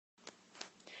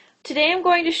Today I'm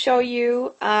going to show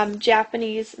you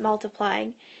Japanese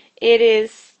multiplying. It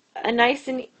is a nice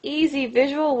and easy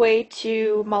visual way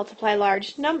to multiply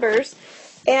large numbers,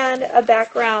 and a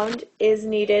background is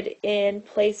needed in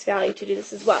place value to do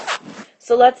this as well.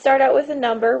 So let's start out with a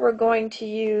number. We're going to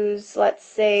use, let's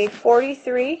say,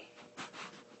 43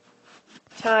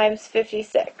 times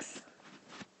 56.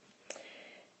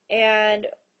 And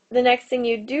the next thing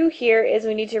you do here is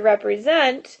we need to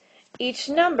represent each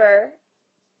number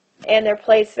and their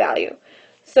place value.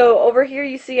 So over here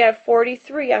you see I have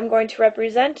 43. I'm going to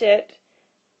represent it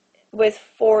with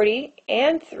 40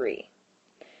 and 3.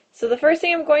 So the first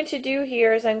thing I'm going to do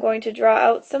here is I'm going to draw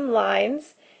out some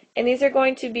lines, and these are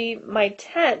going to be my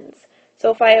tens.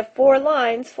 So if I have 4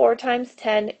 lines, 4 times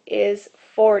 10 is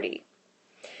 40.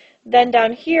 Then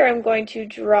down here I'm going to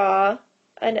draw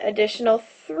an additional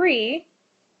 3,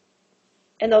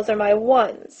 and those are my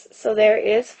ones. So there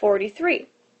is 43.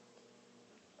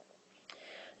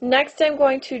 Next I'm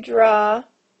going to draw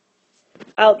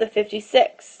out the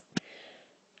 56.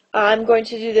 I'm going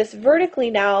to do this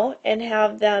vertically now and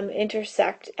have them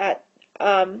intersect at,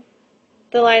 the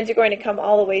lines are going to come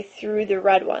all the way through the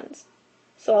red ones.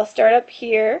 So I'll start up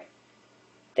here.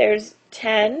 There's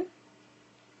 10,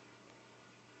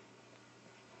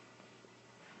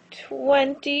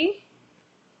 20,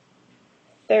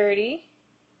 30,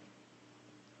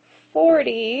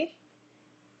 40,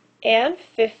 and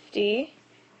 50,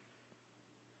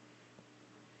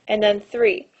 and then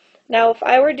 3. Now if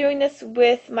I were doing this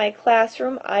with my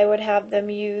classroom, I would have them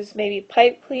use maybe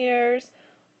pipe cleaners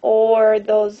or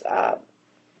those, I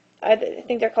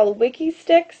think they're called wiki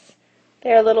sticks.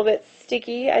 They're a little bit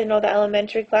sticky. I know the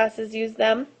elementary classes use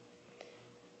them.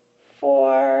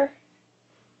 4,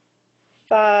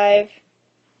 5,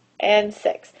 and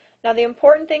 6. Now the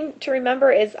important thing to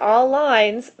remember is all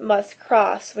lines must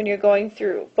cross when you're going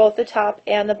through, both the top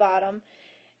and the bottom,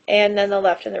 and then the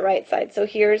left and the right side. So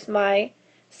here's my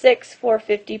 6,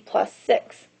 450 plus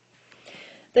 6.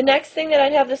 The next thing that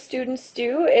I'd have the students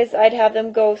do is I'd have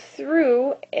them go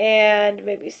through and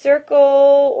maybe circle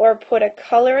or put a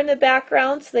color in the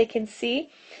background so they can see.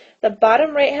 The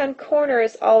bottom right hand corner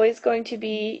is always going to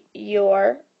be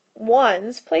your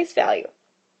ones place value.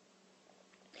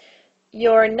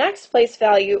 Your next place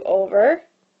value over,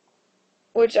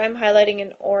 which I'm highlighting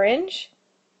in orange,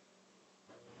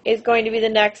 is going to be the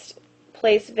next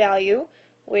place value,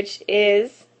 which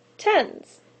is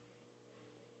tens.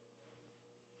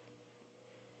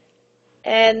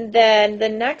 And then the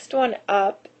next one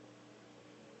up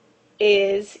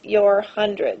is your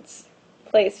hundreds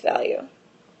place value.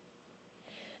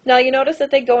 Now you notice that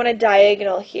they go in a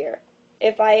diagonal here.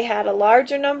 If I had a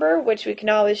larger number, which we can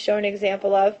always show an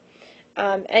example of,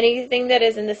 anything that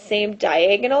is in the same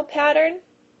diagonal pattern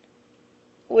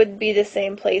would be the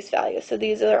same place value. So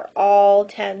these are all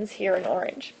tens here in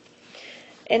orange.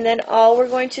 And then all we're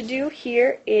going to do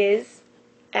here is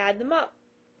add them up.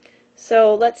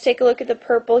 So let's take a look at the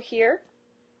purple here.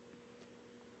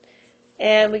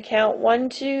 And we count 1,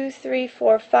 2, 3,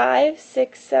 4, 5,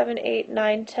 6, 7, 8,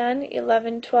 9, 10,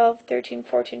 11, 12, 13,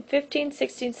 14, 15,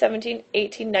 16, 17,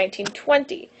 18, 19,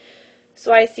 20.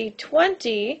 So I see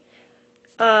 20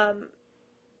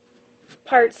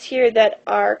 parts here that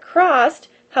are crossed.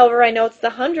 However, I know it's the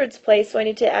hundreds place, so I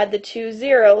need to add the 2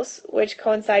 zeros, which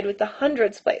coincide with the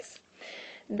hundreds place.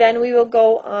 Then we will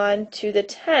go on to the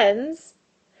tens.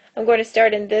 I'm going to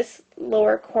start in this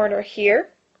lower corner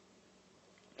here.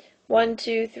 1,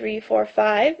 2, 3, 4,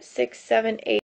 5, 6, 7, 8.